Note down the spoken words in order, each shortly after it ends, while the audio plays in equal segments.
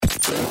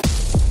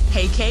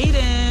Hey,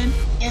 Kaden.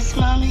 Yes,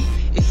 Mommy?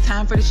 It's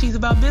time for the She's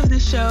About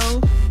Business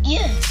show.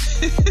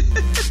 Yes.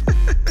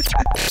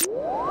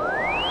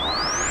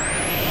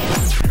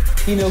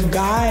 You know,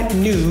 God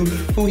knew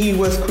who he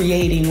was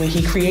creating when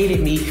he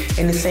created me,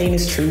 and the same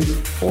is true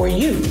for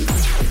you.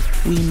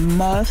 We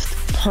must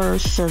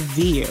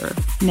persevere.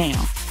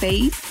 Now,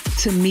 faith,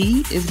 to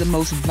me, is the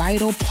most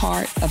vital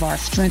part of our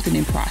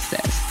strengthening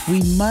process.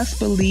 We must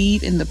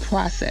believe in the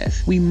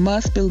process. We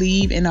must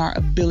believe in our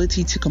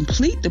ability to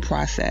complete the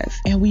process.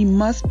 And we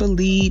must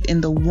believe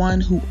in the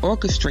one who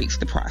orchestrates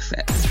the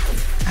process.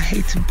 I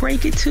hate to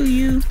break it to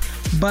you,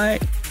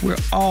 but we're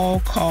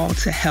all called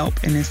to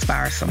help and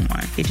inspire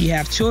someone. If you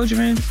have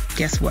children,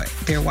 guess what?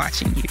 They're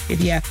watching you.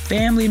 If you have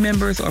family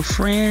members or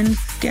friends,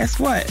 guess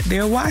what?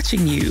 They're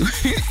watching you.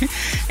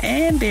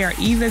 And they are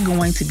either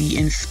going to be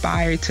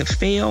inspired to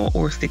fail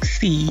or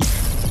succeed.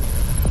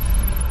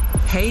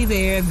 Hey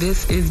there,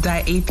 this is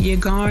Diathea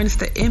Garnes,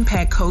 the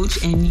Impact Coach,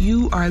 and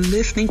you are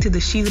listening to the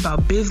She's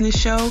About Business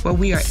show, where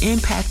we are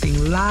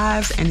impacting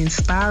lives and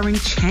inspiring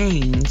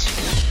change.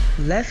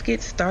 Let's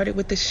get started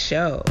with the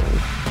show.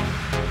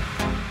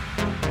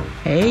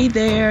 Hey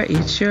there,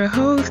 it's your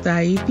host,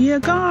 Diathea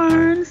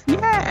Garnes.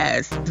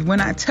 Yes, when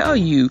I tell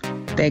you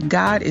that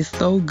God is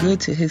so good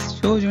to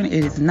his children,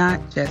 it is not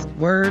just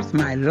words.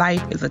 My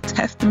life is a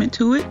testament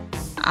to it.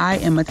 I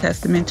am a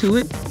testament to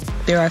it.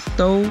 There are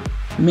so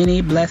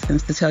many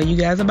blessings to tell you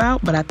guys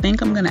about, but I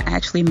think I'm going to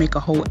actually make a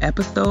whole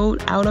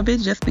episode out of it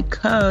just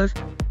because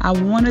I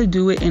want to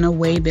do it in a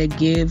way that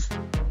gives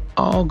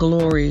all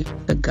glory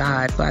to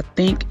God. So I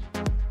think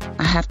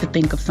I have to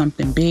think of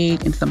something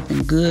big and something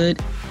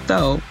good.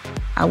 So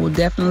I will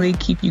definitely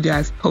keep you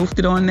guys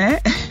posted on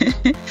that.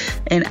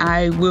 And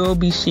I will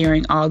be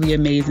sharing all the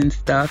amazing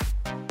stuff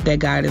that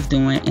God is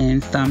doing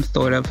in some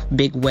sort of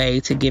big way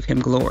to give him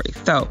glory.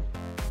 So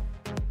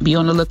be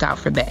on the lookout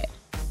for that.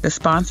 The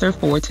sponsor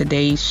for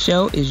today's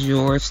show is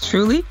yours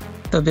truly.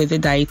 So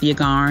visit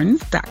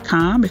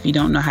diatheagarnes.com. If you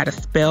don't know how to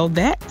spell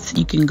that,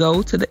 you can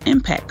go to the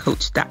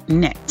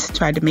impactcoach.net.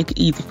 Try to make it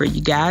easy for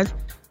you guys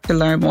to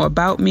learn more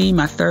about me,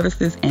 my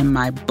services, and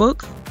my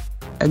books.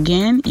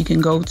 Again, you can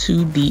go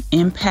to the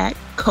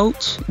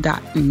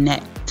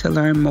impactcoach.net to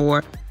learn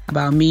more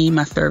about me,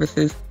 my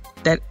services.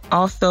 That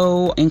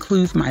also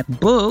includes my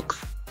books,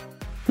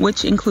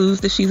 which includes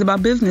the She's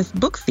About Business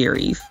book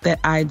series that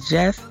I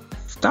just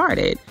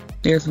started.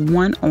 There's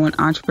one on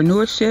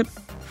entrepreneurship.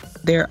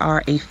 There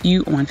are a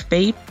few on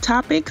faith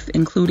topics,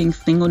 including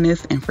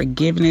singleness and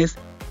forgiveness.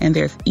 And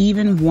there's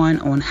even one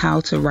on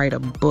how to write a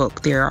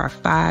book. There are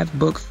 5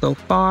 books so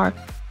far.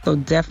 So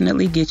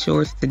definitely get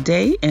yours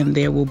today. And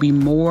there will be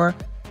more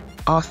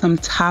awesome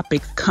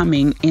topics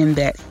coming in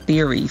that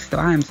series. So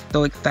I'm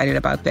so excited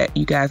about that.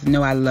 You guys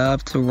know I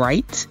love to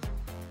write.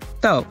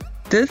 So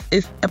this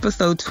is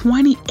episode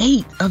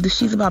 28 of the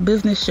She's About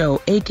Business show,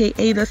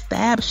 aka the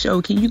Stab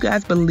Show. Can you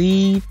guys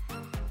believe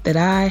that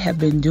I have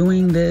been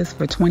doing this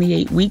for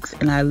 28 weeks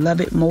and I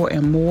love it more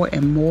and more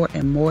and more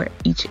and more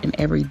each and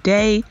every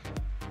day?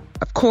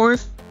 Of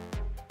course,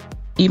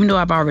 even though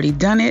I've already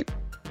done it,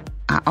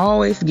 I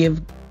always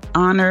give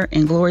honor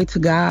and glory to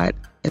God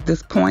at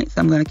this point.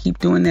 So I'm going to keep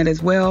doing that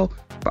as well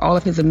for all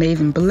of his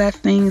amazing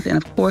blessings. And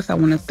of course, I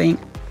want to thank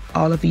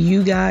all of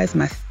you guys,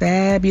 my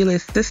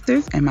fabulous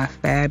sisters and my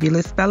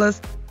fabulous fellas,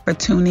 for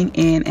tuning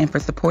in and for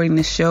supporting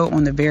the show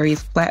on the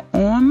various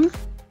platforms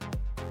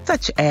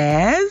such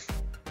as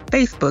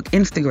Facebook,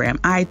 Instagram,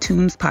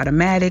 iTunes,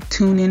 Podomatic,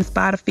 TuneIn,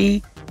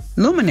 Spotify,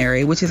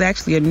 Luminary, which is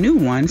actually a new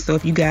one. So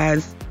if you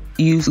guys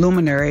use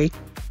Luminary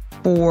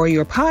for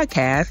your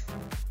podcast,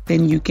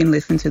 then you can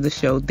listen to the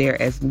show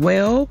there as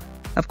well.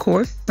 Of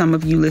course, some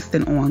of you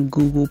listen on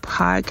Google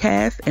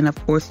Podcasts and of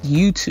course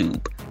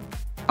YouTube.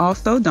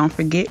 Also, don't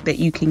forget that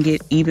you can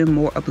get even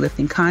more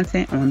uplifting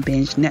content on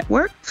Binge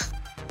Networks.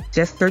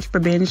 Just search for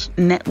Binge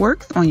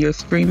Networks on your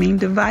streaming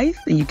device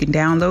and you can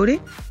download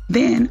it.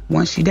 Then,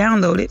 once you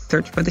download it,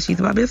 search for the She's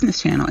About Business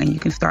channel and you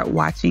can start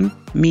watching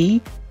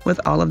me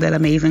with all of that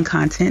amazing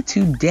content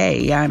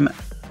today. I'm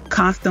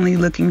constantly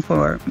looking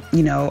for,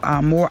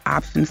 more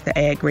options to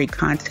add great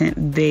content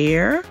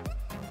there.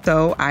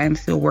 So I am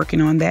still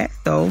working on that.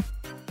 So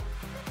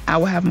I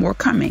will have more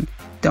coming.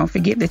 Don't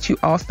forget that you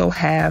also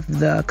have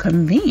the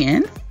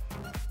convenience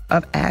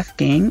of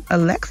asking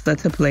Alexa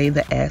to play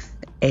the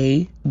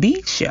SAB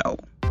show.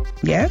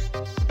 Yes.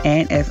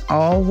 And as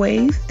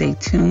always, stay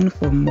tuned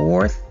for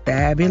more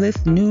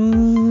fabulous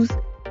news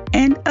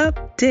and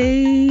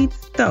updates.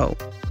 So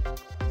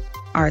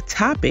our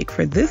topic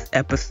for this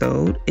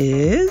episode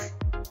is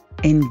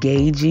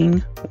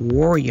engaging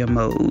warrior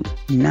mode.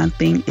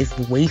 Nothing is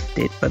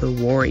wasted for the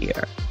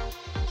warrior.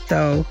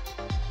 So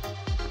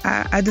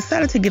I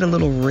decided to get a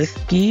little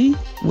risky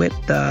with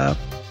the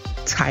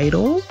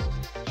title,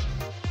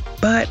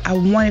 but I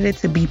wanted it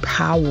to be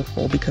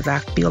powerful because I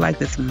feel like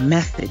this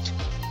message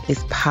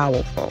is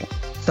powerful.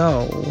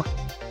 So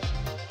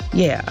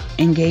yeah,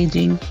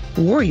 engaging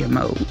warrior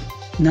mode.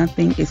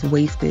 Nothing is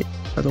wasted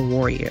for the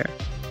warrior.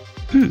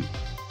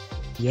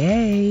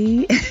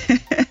 Yay.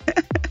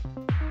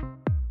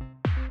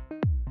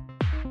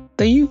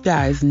 So you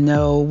guys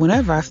know,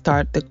 whenever I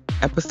start the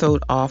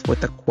episode off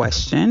with a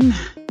question,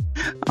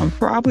 I'm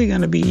probably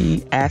going to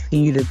be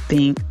asking you to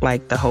think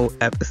like the whole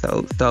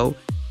episode. So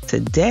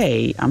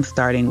today I'm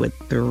starting with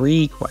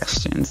 3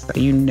 questions. So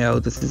you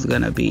know this is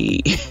going to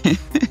be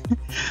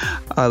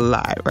a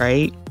lot,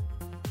 right?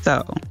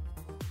 So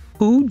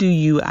who do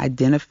you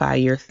identify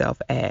yourself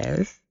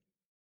as?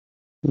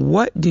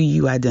 What do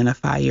you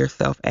identify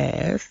yourself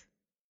as?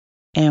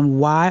 And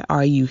why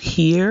are you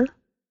here?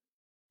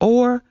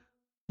 Or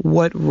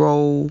what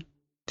role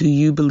do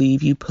you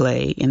believe you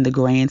play in the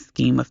grand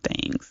scheme of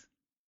things?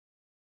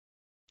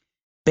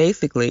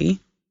 Basically,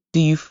 do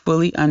you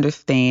fully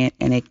understand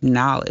and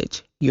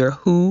acknowledge your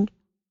who,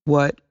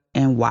 what,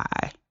 and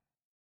why?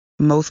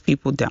 Most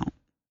people don't.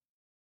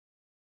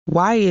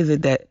 Why is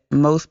it that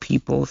most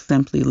people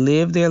simply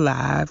live their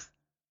lives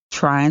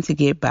trying to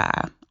get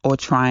by or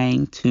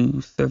trying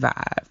to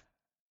survive?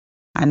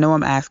 I know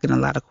I'm asking a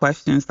lot of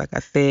questions, like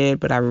I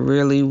said, but I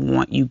really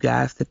want you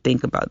guys to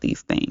think about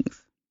these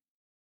things.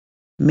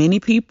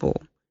 Many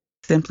people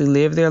simply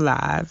live their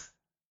lives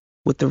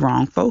with the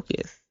wrong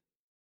focus.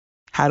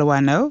 How do I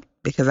know?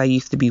 Because I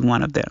used to be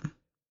one of them.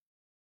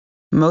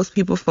 Most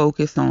people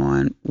focus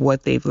on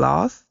what they've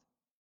lost,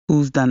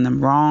 who's done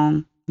them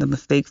wrong, the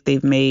mistakes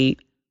they've made,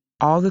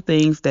 all the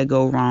things that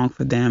go wrong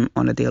for them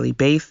on a daily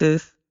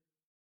basis,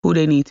 who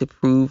they need to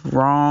prove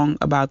wrong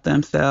about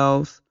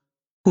themselves,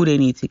 who they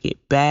need to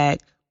get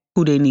back,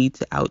 who they need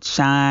to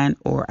outshine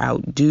or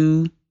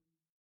outdo.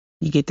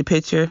 You get the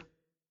picture?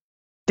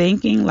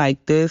 Thinking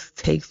like this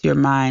takes your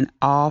mind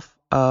off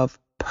of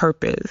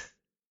purpose.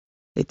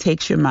 It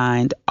takes your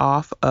mind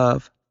off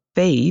of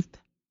faith.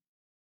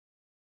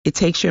 It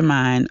takes your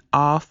mind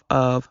off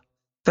of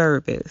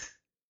service.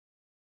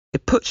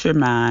 It puts your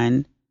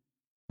mind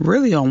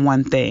really on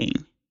one thing,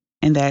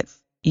 and that's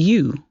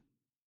you.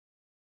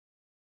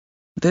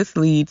 This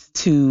leads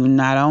to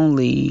not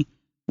only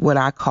what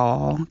I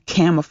call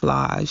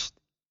camouflaged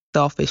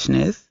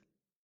selfishness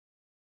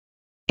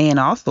and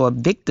also a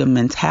victim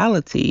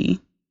mentality,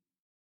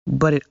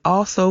 but it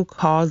also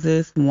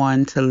causes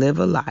one to live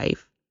a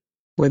life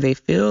where they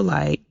feel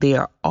like they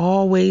are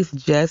always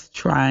just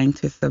trying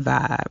to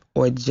survive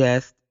or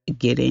just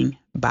getting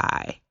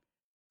by.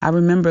 I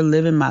remember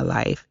living my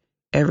life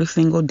every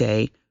single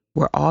day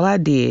where all I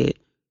did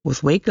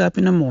was wake up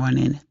in the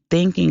morning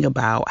thinking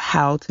about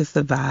how to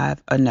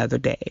survive another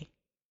day.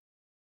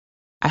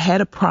 I had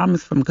a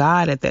promise from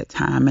God at that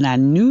time, and I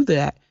knew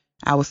that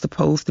I was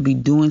supposed to be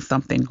doing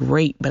something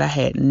great, but I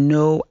had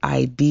no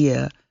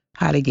idea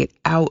how to get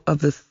out of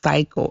the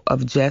cycle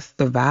of just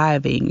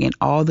surviving and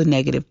all the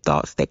negative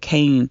thoughts that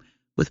came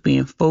with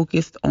being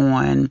focused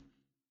on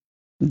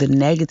the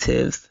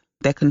negatives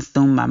that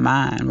consume my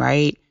mind,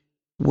 right?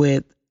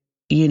 With,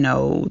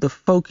 the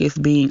focus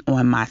being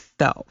on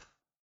myself.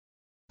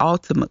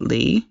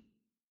 Ultimately,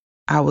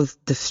 I was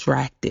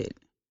distracted.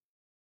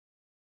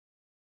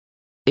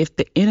 If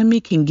the enemy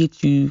can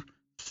get you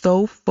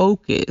so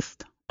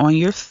focused on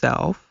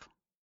yourself,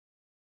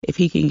 if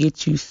he can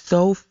get you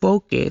so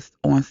focused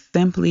on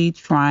simply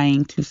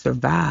trying to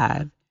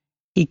survive,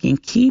 he can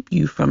keep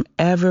you from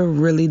ever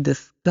really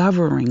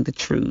discovering the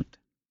truth,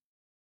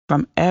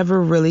 from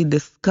ever really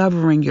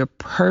discovering your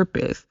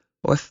purpose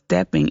or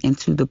stepping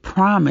into the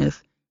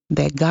promise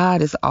that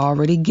God is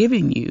already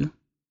giving you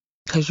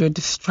because you're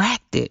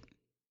distracted.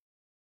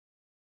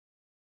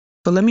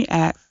 So let me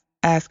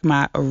ask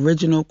my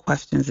original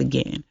questions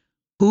again.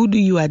 Who do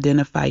you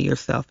identify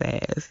yourself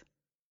as?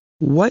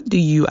 What do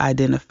you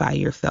identify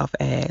yourself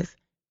as?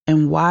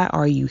 And why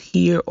are you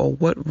here, or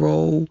what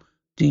role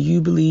do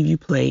you believe you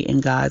play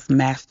in God's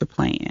master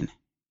plan?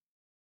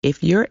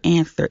 If your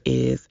answer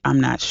is,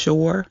 I'm not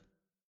sure,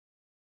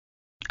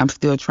 I'm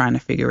still trying to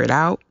figure it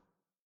out,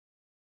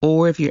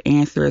 or if your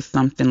answer is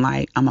something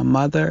like, I'm a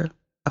mother,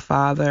 a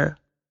father,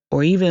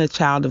 or even a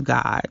child of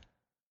God,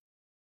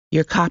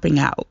 you're copping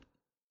out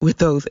with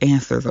those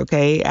answers,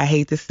 okay? I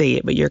hate to say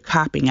it, but you're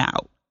copping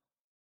out.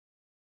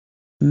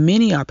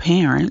 Many are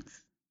parents,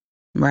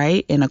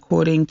 right? And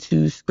according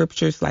to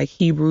scriptures like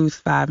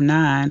Hebrews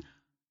 5:9,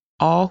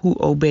 all who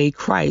obey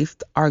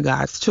Christ are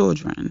God's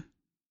children.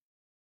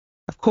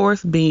 Of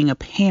course, being a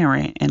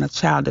parent and a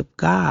child of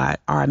God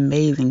are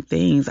amazing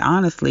things.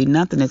 Honestly,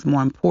 nothing is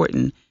more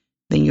important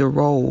than your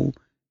role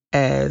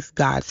as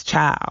God's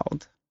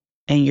child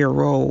and your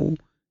role,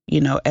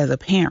 as a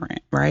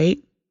parent, right?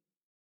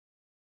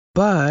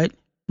 But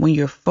when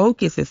your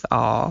focus is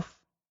off,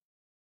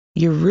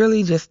 you're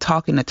really just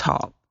talking the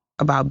talk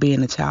about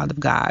being a child of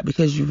God,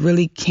 because you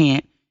really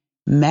can't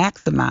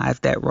maximize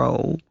that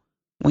role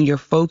when your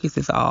focus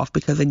is off,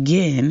 because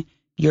again,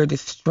 you're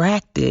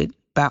distracted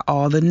by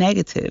all the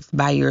negatives,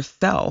 by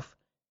yourself,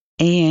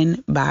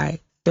 and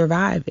by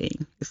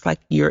surviving. It's like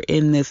you're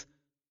in this,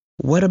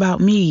 what about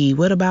me?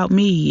 What about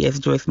me? As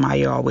Joyce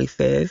Meyer always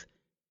says,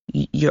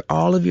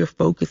 all of your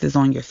focus is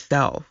on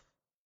yourself.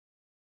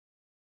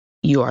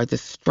 You are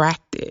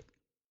distracted.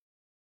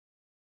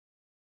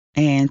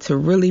 And to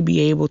really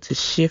be able to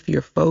shift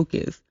your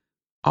focus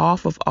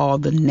off of all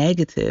the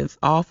negatives,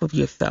 off of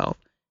yourself,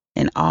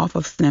 and off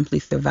of simply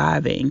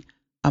surviving,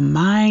 a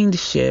mind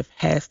shift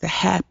has to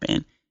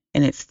happen,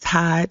 and it's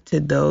tied to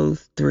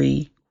those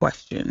three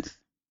questions.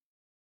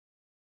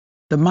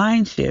 The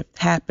mind shift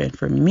happened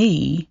for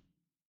me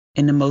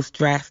in the most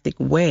drastic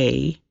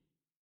way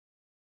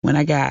when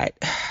I got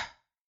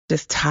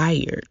just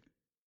tired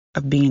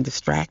of being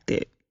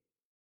distracted.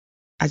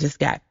 I just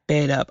got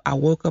fed up. I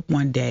woke up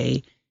one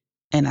day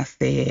and I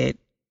said,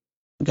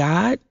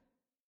 God,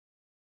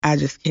 I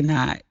just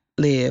cannot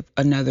live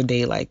another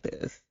day like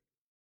this.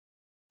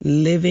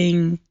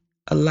 Living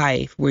a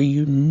life where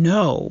you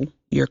know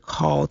you're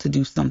called to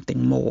do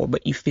something more,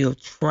 but you feel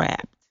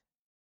trapped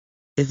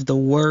is the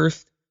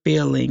worst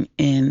feeling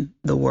in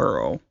the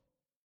world.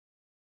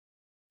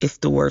 It's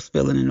the worst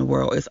feeling in the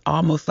world. It's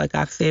almost like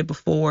I've said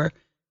before,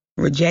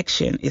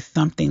 rejection is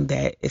something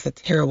that is a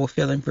terrible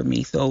feeling for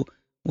me. So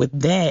with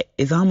that,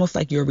 it's almost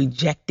like you're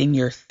rejecting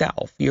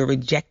yourself. You're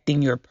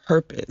rejecting your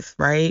purpose,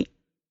 right?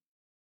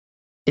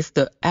 It's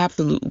the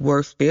absolute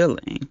worst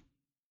feeling.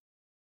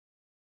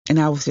 And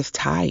I was just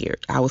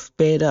tired. I was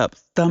fed up.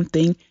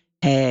 Something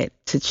had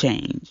to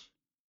change.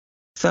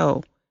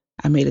 So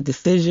I made a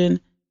decision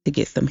to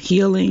get some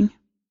healing.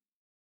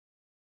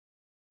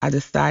 I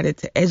decided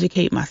to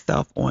educate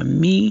myself on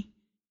me.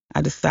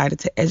 I decided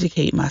to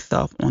educate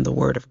myself on the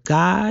Word of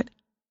God.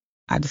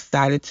 I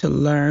decided to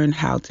learn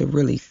how to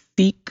really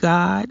seek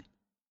God.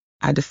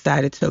 I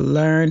decided to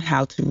learn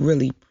how to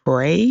really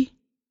pray.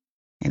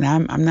 And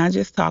I'm not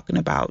just talking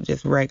about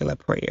just regular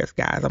prayers,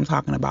 guys. I'm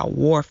talking about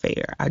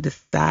warfare. I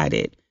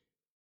decided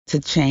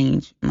to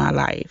change my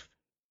life.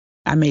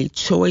 I made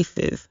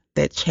choices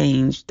that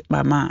changed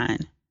my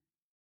mind,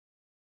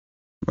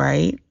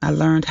 right? I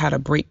learned how to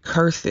break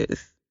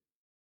curses.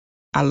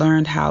 I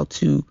learned how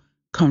to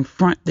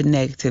confront the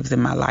negatives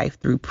in my life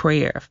through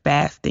prayer,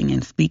 fasting,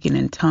 and speaking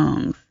in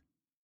tongues.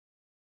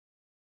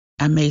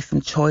 I made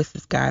some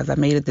choices, guys. I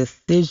made a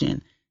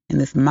decision, and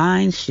this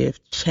mind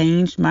shift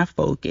changed my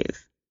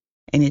focus,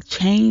 and it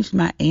changed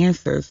my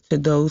answers to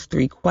those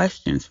three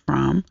questions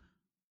from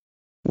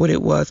what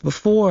it was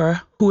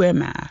before. Who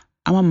am I?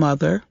 I'm a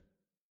mother.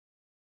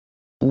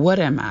 What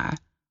am I?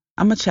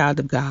 I'm a child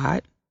of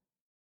God.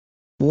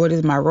 What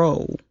is my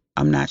role?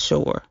 I'm not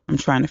sure. I'm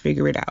trying to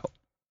figure it out.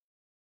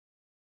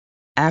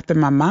 After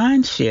my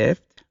mind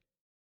shift,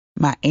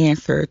 my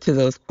answer to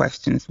those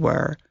questions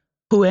were,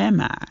 who am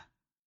I?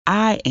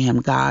 I am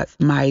God's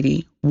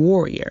mighty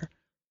warrior.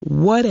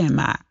 What am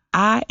I?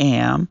 I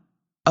am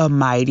a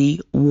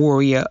mighty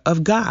warrior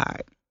of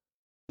God.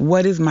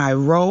 What is my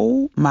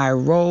role? My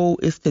role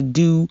is to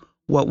do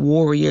what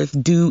warriors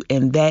do,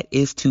 and that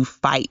is to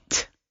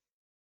fight.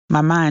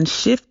 My mind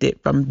shifted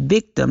from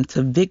victim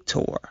to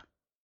victor.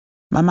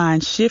 My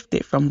mind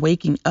shifted from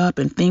waking up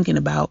and thinking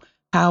about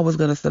how I was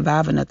going to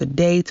survive another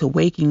day to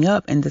waking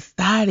up and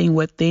deciding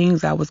what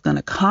things I was going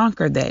to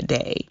conquer that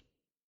day,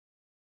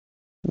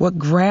 what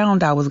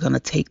ground I was going to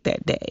take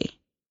that day,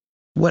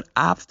 what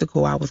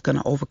obstacle I was going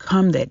to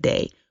overcome that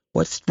day,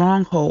 what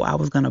stronghold I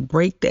was going to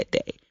break that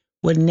day,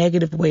 what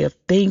negative way of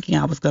thinking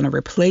I was going to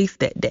replace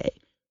that day,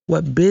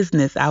 what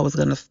business I was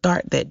going to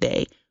start that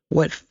day,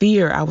 what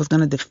fear I was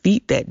going to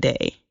defeat that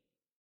day,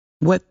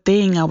 what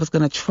thing I was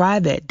going to try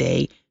that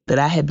day that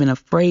I had been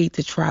afraid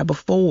to try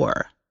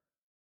before.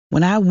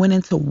 When I went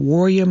into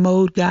warrior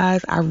mode,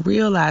 guys, I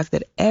realized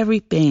that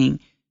everything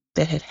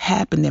that had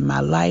happened in my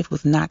life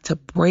was not to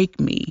break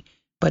me,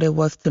 but it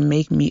was to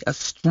make me a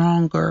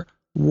stronger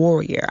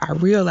warrior. I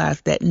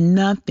realized that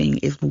nothing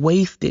is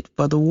wasted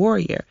for the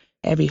warrior.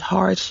 Every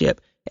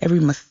hardship, every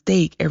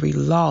mistake, every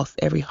loss,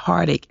 every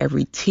heartache,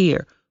 every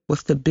tear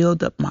was to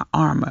build up my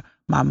armor,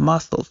 my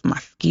muscles, my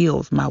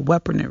skills, my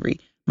weaponry,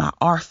 my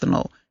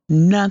arsenal.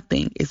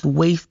 Nothing is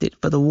wasted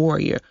for the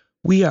warrior.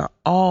 We are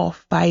all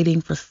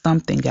fighting for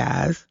something,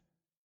 guys.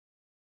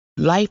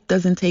 Life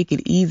doesn't take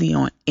it easy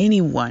on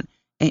anyone.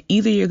 And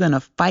either you're going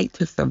to fight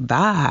to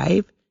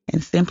survive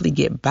and simply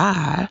get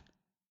by,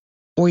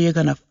 or you're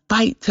going to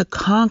fight to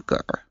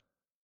conquer.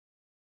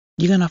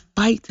 You're going to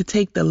fight to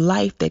take the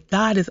life that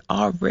God has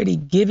already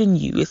given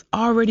you. It's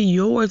already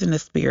yours in the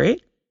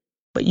spirit,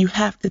 but you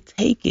have to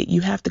take it. You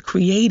have to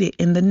create it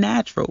in the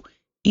natural.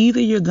 Either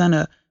you're going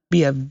to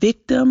be a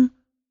victim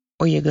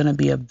or you're going to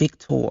be a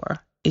victor.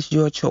 It's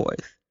your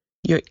choice.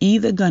 You're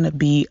either going to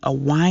be a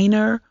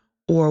whiner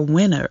or a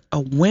winner, a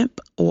wimp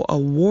or a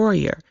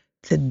warrior.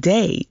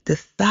 Today,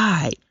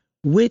 decide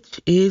which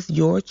is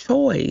your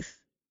choice.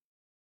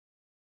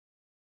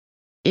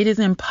 It is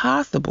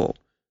impossible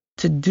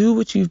to do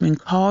what you've been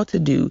called to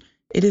do.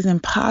 It is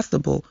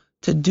impossible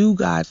to do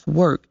God's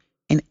work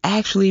and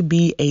actually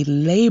be a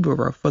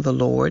laborer for the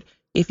Lord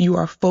if you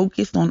are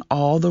focused on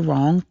all the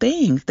wrong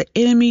things. The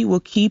enemy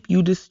will keep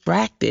you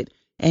distracted,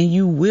 and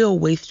you will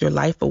waste your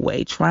life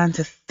away trying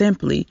to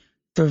simply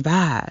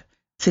survive.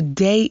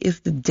 Today is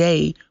the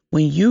day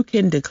when you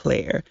can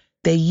declare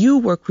that you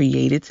were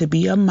created to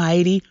be a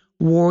mighty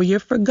warrior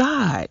for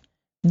God.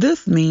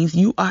 This means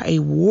you are a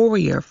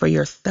warrior for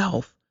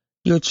yourself,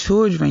 your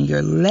children,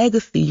 your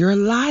legacy, your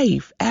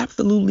life.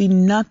 Absolutely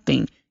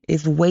nothing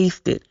is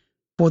wasted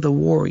for the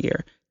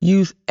warrior.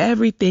 Use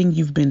everything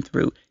you've been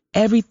through,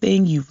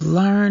 everything you've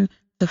learned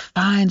to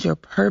find your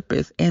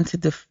purpose and to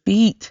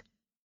defeat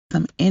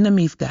some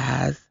enemies,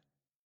 guys.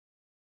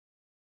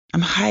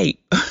 I'm hyped.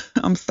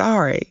 I'm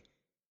sorry,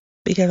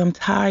 because I'm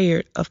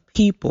tired of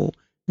people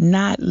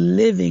not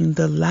living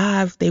the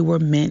lives they were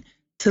meant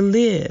to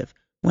live.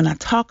 When I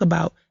talk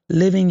about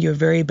living your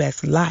very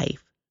best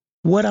life,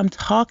 what I'm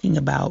talking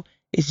about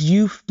is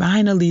you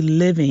finally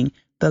living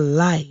the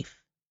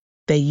life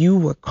that you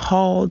were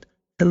called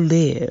to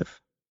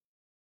live.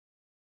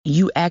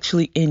 You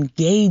actually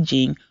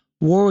engaging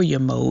warrior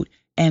mode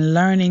and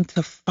learning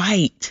to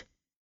fight.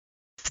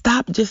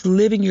 Stop just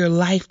living your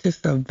life to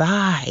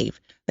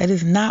survive. That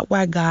is not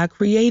why God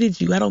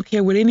created you. I don't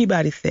care what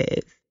anybody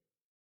says.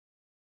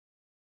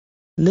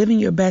 Living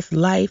your best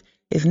life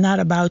is not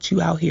about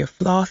you out here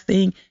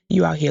flossing,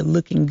 you out here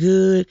looking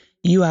good,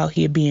 you out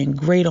here being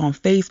great on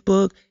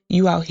Facebook,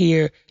 you out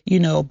here,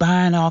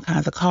 buying all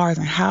kinds of cars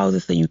and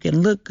houses so you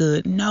can look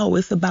good. No,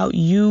 it's about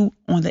you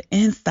on the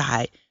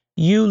inside.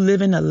 You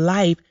living a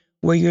life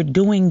where you're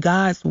doing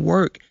God's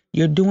work.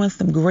 You're doing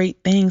some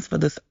great things for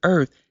this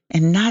earth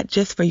and not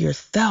just for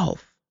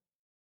yourself.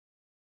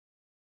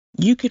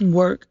 You can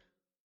work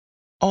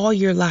all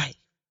your life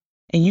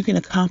and you can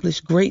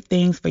accomplish great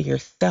things for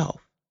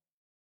yourself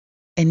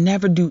and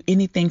never do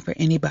anything for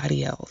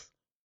anybody else.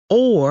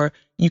 Or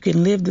you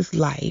can live this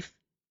life,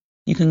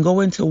 you can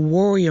go into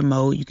warrior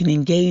mode, you can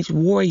engage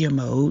warrior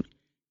mode,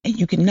 and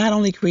you can not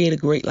only create a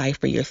great life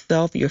for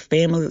yourself, your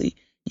family,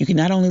 you can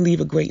not only leave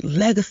a great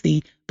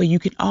legacy, but you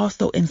can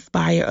also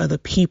inspire other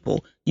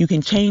people. You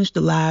can change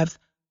the lives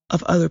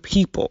of other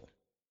people.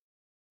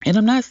 And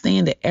I'm not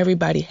saying that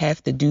everybody has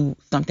to do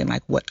something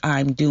like what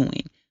I'm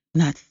doing.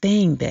 I'm not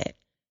saying that.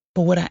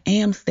 But what I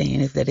am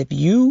saying is that if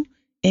you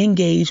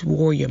engage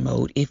warrior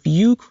mode, if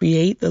you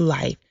create the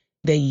life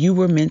that you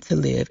were meant to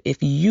live, if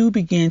you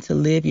begin to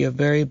live your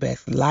very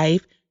best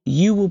life,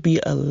 you will be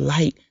a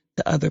light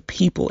to other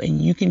people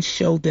and you can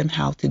show them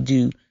how to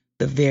do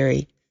the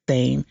very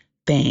same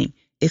thing.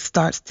 It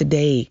starts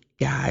today,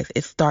 guys.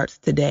 It starts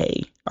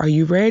today. Are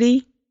you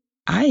ready?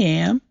 I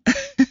am.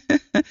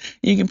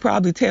 You can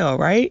probably tell,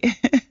 right?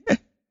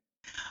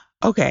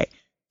 Okay,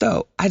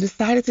 so I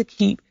decided to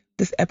keep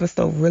this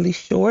episode really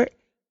short.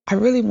 I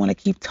really want to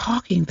keep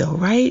talking though,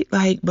 right?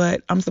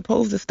 But I'm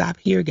supposed to stop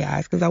here,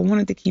 guys, because I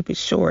wanted to keep it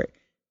short.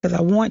 Because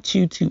I want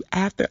you to,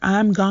 after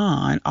I'm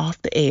gone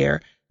off the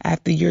air,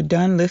 after you're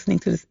done listening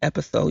to this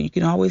episode, you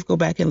can always go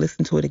back and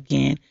listen to it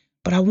again.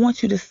 But I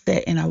want you to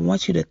sit and I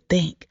want you to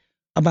think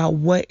about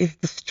what is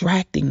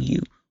distracting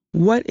you.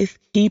 What is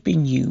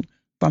keeping you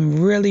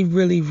from really,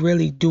 really,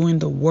 really doing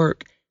the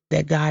work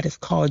that God has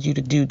called you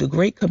to do? The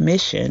Great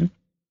Commission,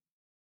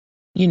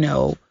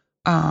 a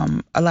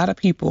lot of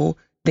people,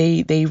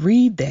 they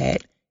read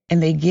that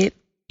and they get,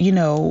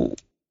 kind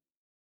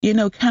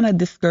of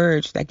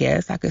discouraged, I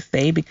guess I could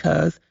say,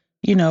 because,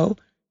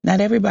 not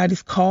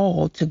everybody's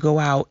called to go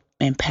out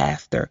and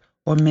pastor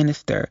or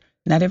minister.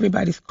 Not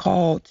everybody's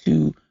called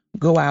to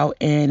go out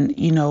and,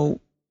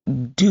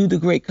 do the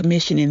Great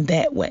Commission in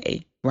that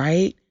way,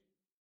 right?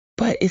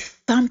 But it's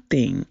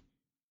something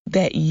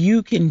that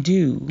you can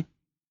do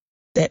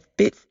that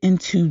fits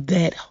into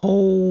that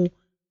whole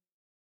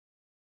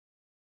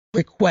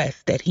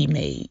request that he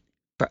made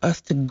for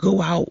us to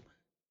go out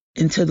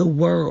into the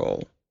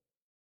world,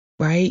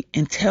 right?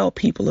 And tell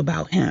people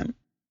about him.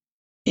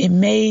 It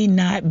may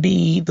not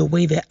be the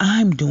way that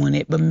I'm doing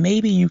it, but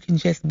maybe you can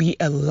just be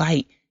a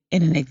light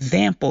and an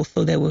example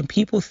so that when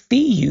people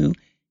see you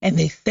and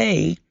they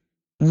say,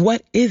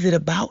 what is it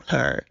about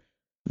her?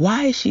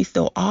 Why is she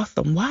so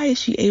awesome? Why is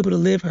she able to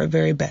live her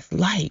very best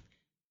life?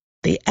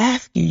 They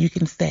ask you, you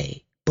can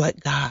say, but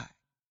God,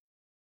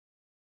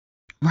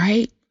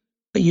 right?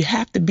 But you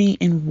have to be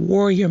in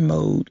warrior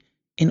mode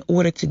in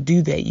order to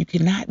do that. You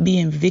cannot be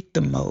in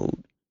victim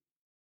mode.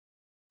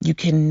 You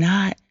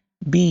cannot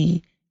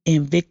be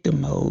in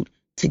victim mode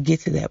to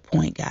get to that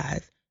point,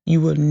 guys. You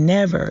will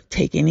never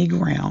take any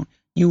ground.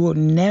 You will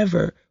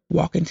never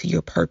walk into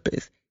your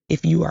purpose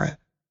if you are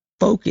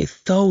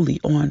focused solely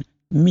on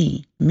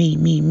me,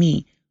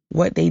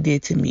 what they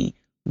did to me,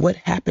 what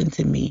happened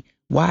to me,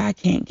 why I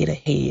can't get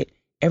ahead.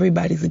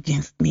 Everybody's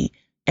against me.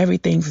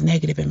 Everything's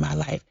negative in my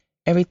life.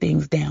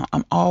 Everything's down.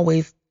 I'm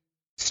always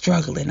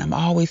struggling. I'm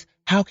always,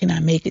 how can I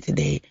make it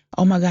today?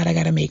 Oh my God, I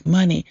got to make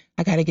money.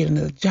 I got to get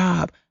another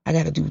job. I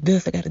got to do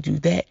this. I got to do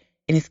that.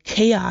 And it's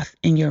chaos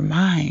in your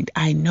mind.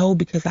 I know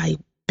because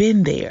I've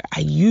been there. I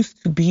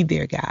used to be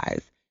there,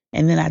 guys.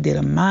 And then I did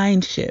a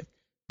mind shift,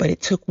 but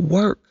it took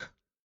work.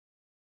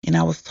 And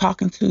I was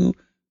talking to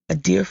a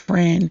dear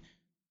friend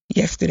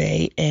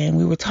yesterday, and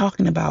we were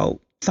talking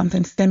about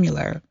something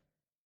similar.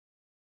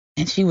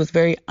 And she was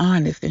very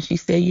honest. And she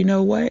said, you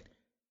know what?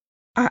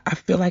 I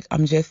feel like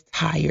I'm just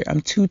tired.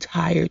 I'm too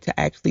tired to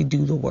actually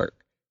do the work.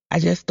 I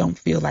just don't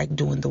feel like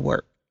doing the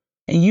work.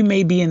 And you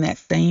may be in that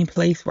same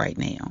place right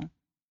now.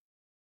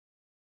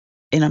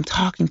 And I'm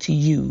talking to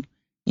you.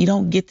 You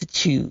don't get to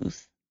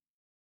choose.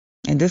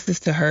 And this is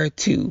to her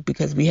too,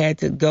 because we had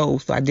to go,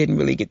 so I didn't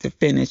really get to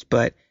finish.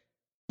 But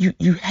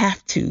you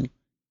have to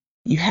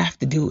You have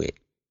to do it.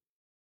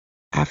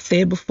 I've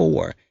said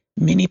before,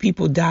 many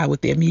people die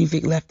with their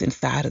music left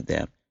inside of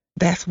them.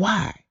 That's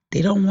why.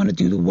 They don't want to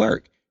do the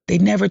work. They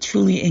never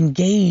truly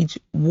engage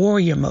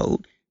warrior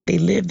mode. They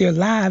live their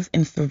lives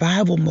in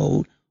survival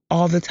mode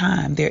all the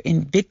time. They're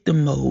in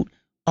victim mode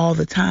all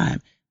the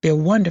time. They're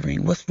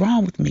wondering, what's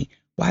wrong with me?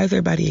 Why is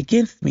everybody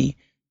against me?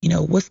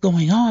 What's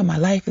going on? My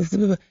life is,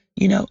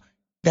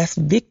 that's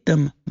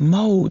victim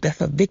mode.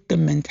 That's a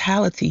victim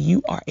mentality.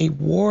 You are a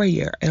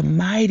warrior, a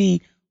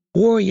mighty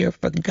warrior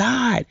for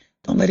God.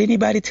 Don't let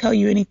anybody tell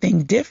you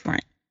anything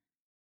different.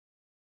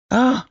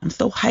 Oh, I'm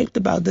so hyped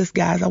about this,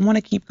 guys. I want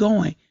to keep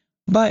going,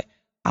 but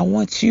I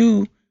want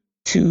you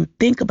to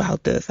think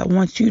about this. I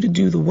want you to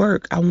do the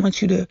work. I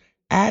want you to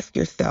ask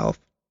yourself,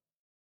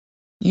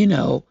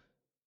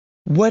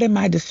 what am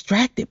I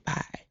distracted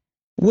by?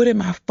 What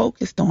am I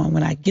focused on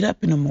when I get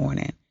up in the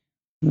morning?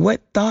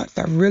 What thoughts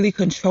are really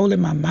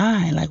controlling my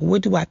mind? Like,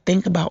 what do I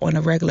think about on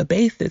a regular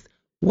basis?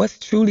 What's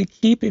truly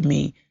keeping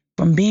me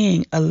from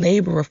being a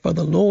laborer for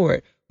the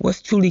Lord?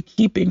 What's truly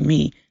keeping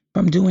me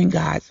from doing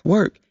God's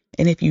work?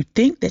 And if you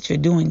think that you're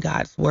doing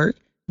God's work,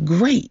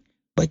 great.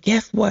 But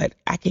guess what?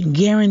 I can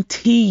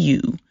guarantee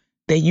you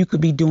that you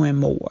could be doing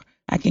more.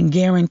 I can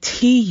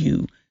guarantee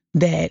you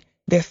that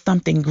there's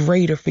something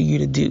greater for you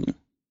to do.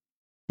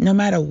 No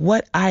matter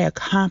what I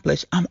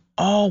accomplish, I'm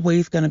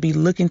always going to be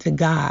looking to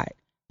God,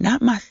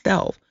 not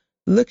myself,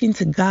 looking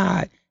to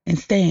God and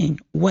saying,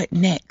 what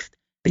next?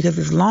 Because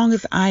as long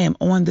as I am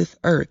on this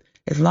earth,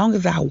 as long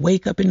as I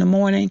wake up in the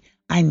morning,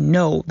 I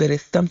know that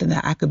it's something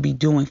that I could be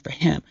doing for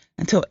him.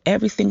 Until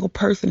every single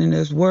person in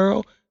this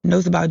world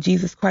knows about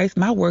Jesus Christ,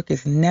 my work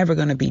is never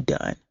going to be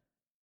done.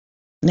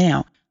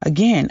 Now,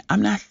 again,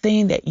 I'm not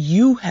saying that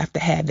you have to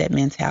have that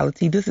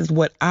mentality. This is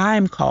what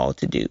I'm called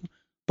to do.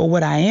 But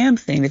what I am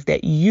saying is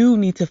that you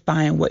need to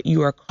find what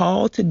you are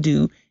called to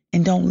do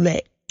and don't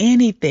let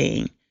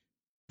anything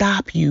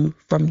stop you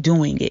from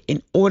doing it.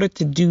 In order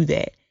to do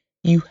that,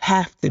 you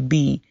have to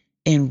be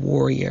in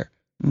warrior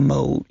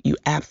mode. You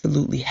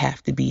absolutely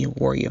have to be in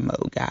warrior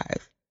mode,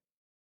 guys.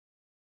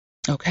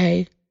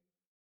 Okay?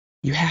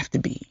 You have to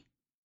be.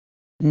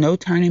 No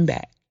turning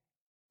back.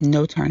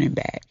 No turning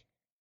back.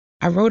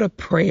 I wrote a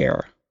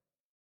prayer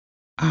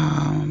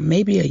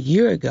maybe a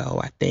year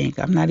ago, I think.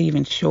 I'm not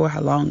even sure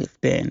how long it's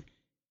been.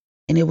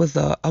 And it was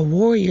a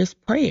warrior's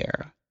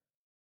prayer.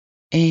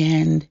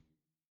 And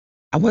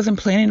I wasn't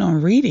planning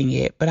on reading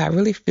it, but I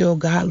really feel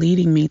God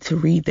leading me to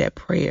read that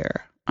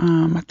prayer.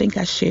 I think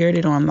I shared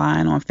it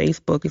online on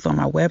Facebook. It's on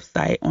my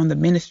website, on the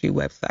ministry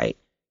website.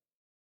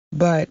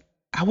 But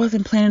I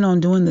wasn't planning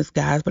on doing this,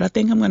 guys, but I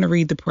think I'm going to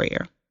read the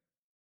prayer.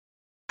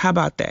 How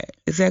about that?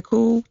 Is that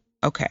cool?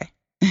 Okay.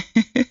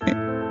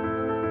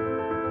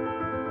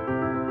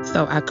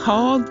 So I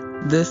called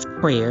this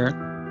prayer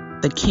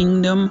the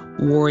Kingdom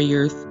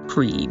Warriors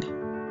Creed.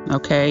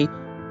 Okay.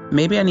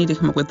 Maybe I need to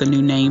come up with a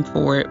new name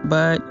for it,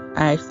 but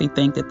I actually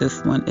think that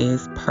this one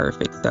is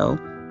perfect. So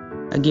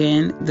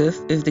again, this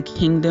is the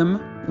Kingdom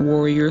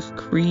Warriors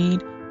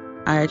Creed.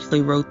 I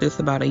actually wrote this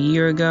about a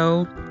year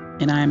ago,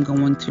 and I am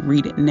going to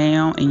read it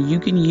now, and you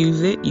can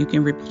use it. You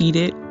can repeat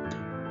it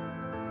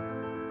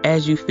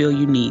as you feel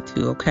you need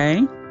to, okay?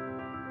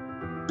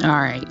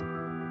 All right.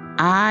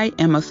 I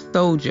am a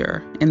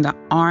soldier in the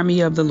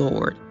army of the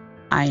Lord.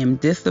 I am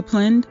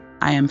disciplined.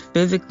 I am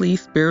physically,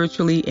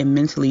 spiritually, and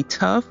mentally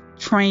tough,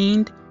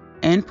 trained,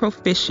 and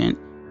proficient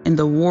in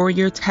the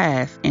warrior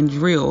tasks and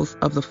drills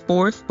of the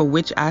force for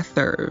which I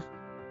serve.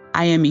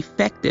 I am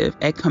effective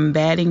at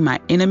combating my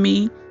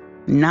enemy,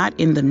 not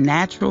in the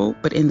natural,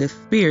 but in the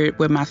spirit,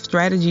 where my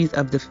strategies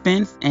of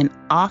defense and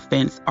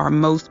offense are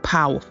most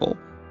powerful.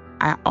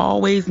 I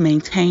always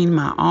maintain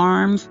my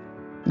arms,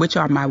 which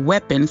are my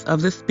weapons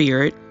of the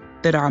spirit,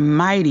 that are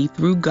mighty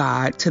through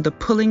God to the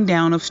pulling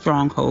down of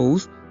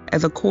strongholds,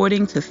 as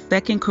according to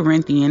 2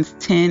 Corinthians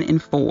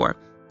 10:4.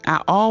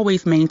 I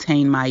always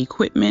maintain my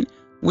equipment,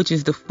 which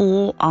is the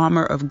full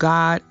armor of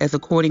God, as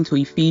according to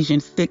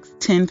Ephesians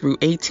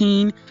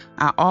 6:10-18.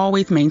 I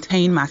always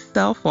maintain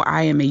myself, for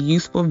I am a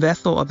useful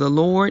vessel of the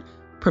Lord,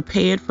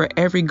 prepared for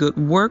every good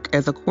work,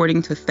 as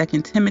according to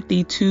 2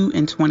 Timothy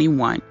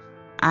 2:21.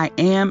 I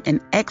am an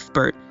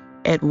expert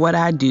at what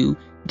I do,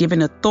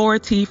 given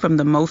authority from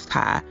the Most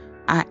High.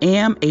 I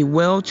am a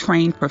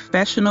well-trained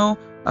professional,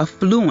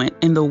 fluent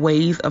in the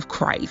ways of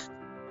Christ.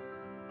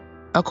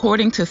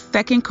 According to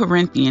 2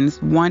 Corinthians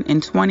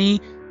 1:20,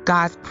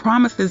 God's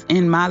promises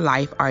in my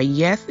life are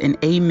yes and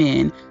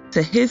amen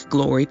to his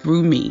glory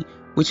through me,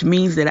 which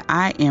means that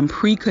I am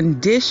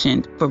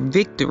preconditioned for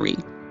victory.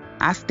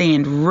 I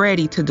stand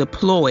ready to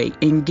deploy,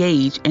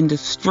 engage, and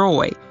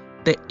destroy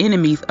the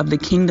enemies of the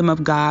kingdom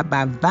of God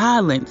by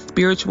violent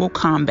spiritual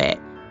combat.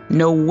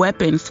 No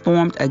weapons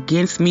formed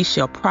against me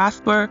shall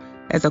prosper,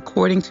 as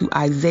according to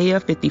Isaiah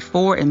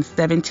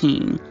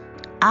 54:17.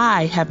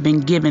 I have been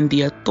given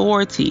the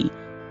authority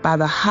by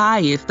the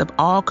highest of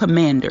all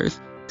commanders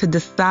to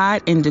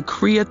decide and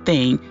decree a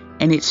thing,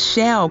 and it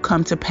shall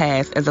come to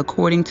pass, as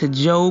according to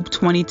Job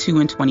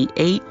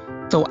 22:28,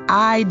 So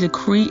I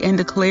decree and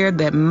declare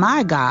that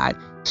my God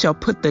shall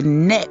put the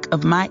neck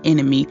of my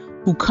enemy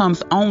who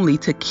comes only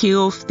to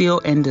kill, steal,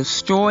 and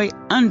destroy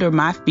under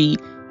my feet,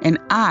 and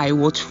I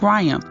will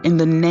triumph in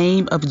the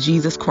name of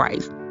Jesus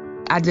Christ.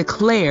 I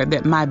declare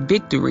that my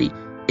victory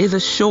is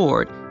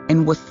assured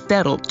and was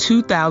settled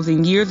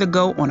 2,000 years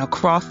ago on a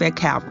cross at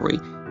Calvary.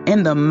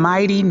 In the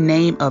mighty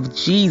name of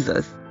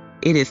Jesus,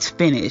 it is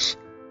finished.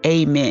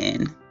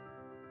 Amen.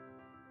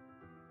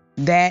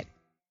 That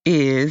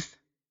is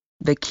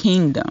the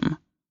Kingdom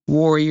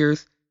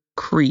Warriors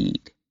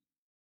Creed.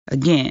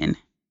 Again,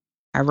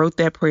 I wrote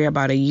that prayer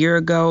about a year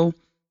ago.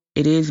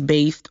 It is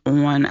based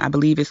on, I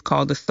believe it's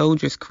called the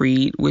Soldier's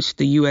Creed, which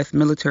the U.S.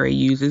 military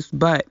uses,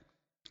 but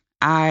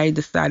I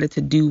decided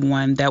to do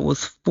one that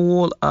was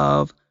full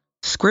of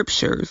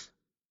scriptures.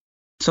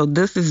 So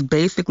this is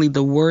basically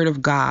the Word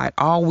of God.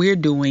 All we're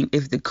doing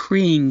is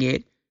decreeing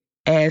it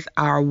as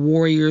our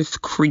Warrior's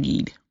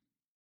Creed.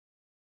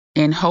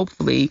 And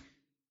hopefully,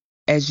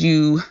 as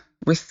you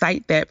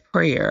recite that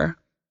prayer,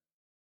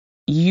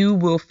 you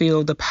will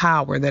feel the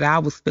power that I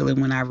was feeling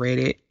when I read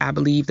it. I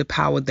believe the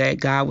power that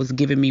God was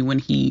giving me when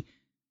He,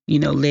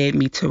 led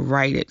me to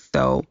write it.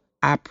 So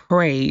I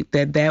pray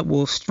that that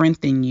will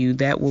strengthen you,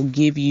 that will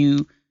give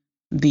you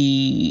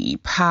the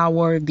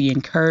power, the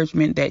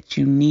encouragement that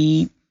you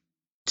need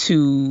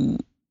to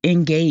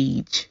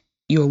engage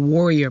your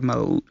warrior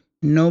mode.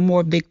 No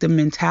more victim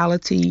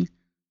mentality.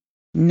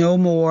 No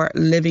more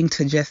living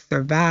to just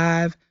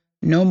survive.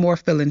 No more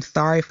feeling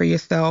sorry for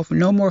yourself.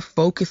 No more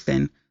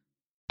focusing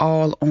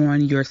all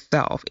on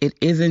yourself. It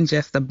isn't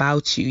just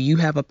about you. You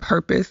have a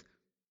purpose.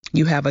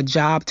 You have a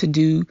job to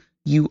do.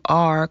 You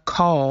are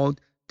called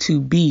to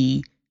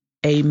be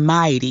a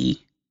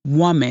mighty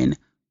woman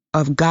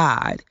of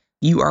God.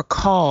 You are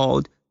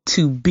called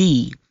to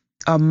be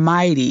a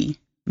mighty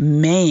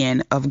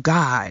man of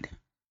God.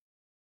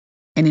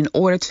 And in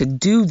order to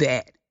do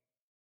that,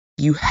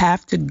 you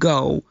have to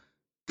go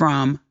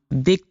from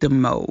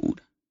victim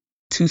mode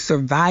to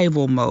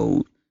survival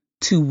mode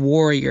to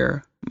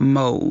warrior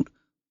mode.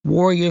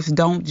 Warriors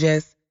don't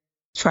just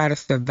try to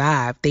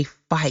survive. They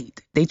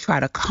fight. They try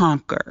to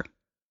conquer.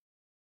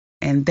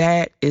 And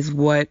that is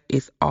what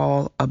it's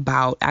all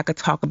about. I could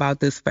talk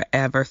about this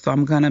forever, so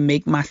I'm going to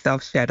make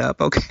myself shut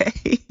up,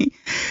 okay?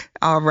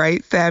 All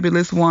right,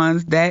 fabulous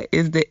ones. That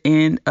is the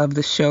end of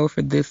the show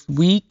for this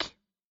week.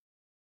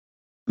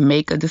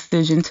 Make a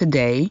decision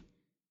today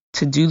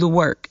to do the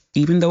work,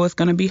 even though it's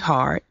going to be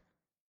hard.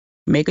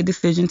 Make a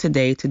decision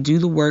today to do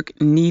the work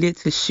needed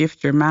to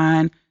shift your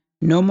mind.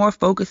 No more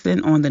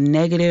focusing on the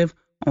negative,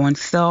 on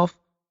self,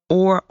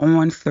 or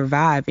on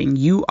surviving.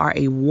 You are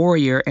a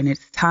warrior, and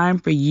it's time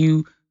for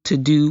you to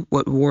do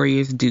what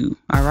warriors do.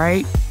 All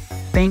right?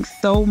 Thanks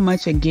so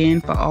much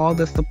again for all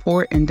the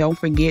support. And don't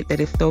forget that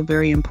it's so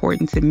very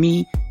important to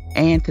me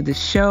and to the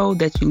show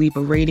that you leave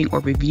a rating or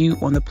review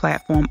on the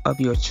platform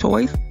of your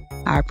choice.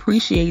 I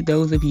appreciate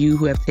those of you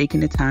who have taken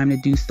the time to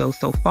do so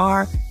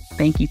far.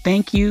 Thank you.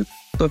 Thank you.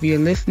 So if you're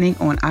listening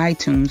on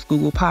iTunes,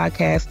 Google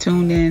Podcasts,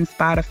 TuneIn,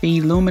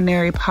 Spotify,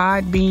 Luminary,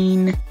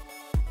 Podbean,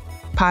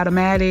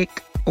 Podomatic,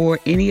 or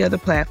any other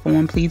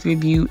platform, please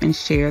review and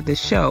share the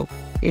show.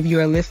 If you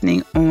are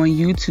listening on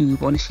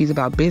YouTube on the She's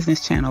About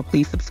Business channel,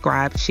 please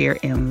subscribe, share,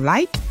 and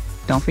like.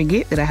 Don't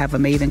forget that I have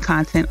amazing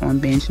content on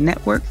Binge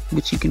Network,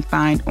 which you can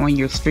find on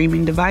your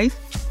streaming device.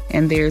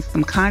 And there's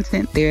some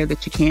content there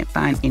that you can't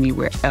find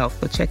anywhere else.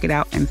 So check it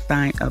out and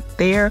sign up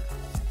there.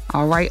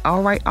 All right,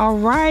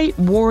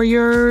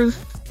 warriors.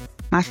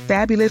 My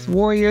fabulous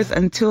warriors,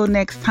 until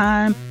next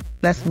time,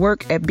 let's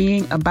work at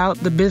being about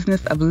the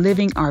business of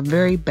living our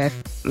very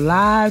best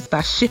lives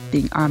by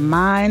shifting our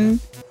mind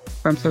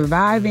from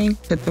surviving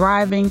to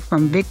thriving,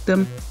 from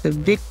victim to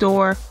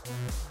victor,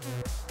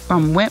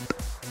 from wimp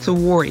to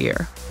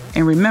warrior.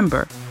 And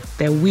remember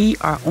that we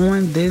are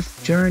on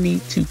this journey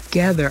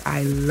together.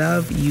 I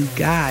love you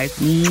guys.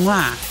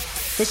 Mwah.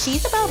 The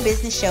She's About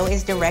Business show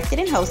is directed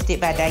and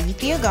hosted by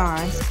Daifia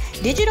Gons,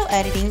 digital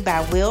editing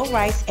by Will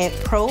Rice at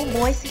Pro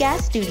Voice Guy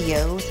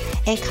Studios,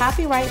 and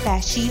copyright by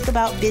She's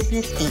About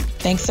Business Inc.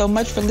 Thanks so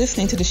much for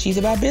listening to the She's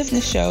About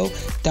Business show.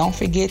 Don't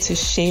forget to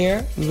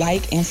share,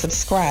 like, and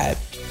subscribe.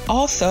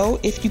 Also,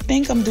 if you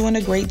think I'm doing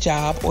a great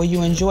job or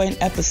you enjoy an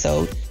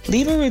episode,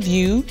 leave a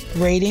review,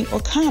 rating, or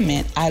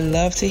comment. I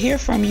love to hear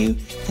from you.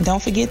 And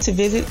don't forget to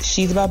visit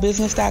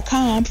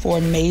she'saboutbusiness.com for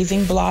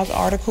amazing blog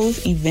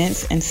articles,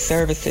 events, and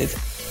services.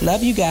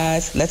 Love you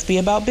guys. Let's be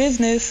about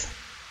business.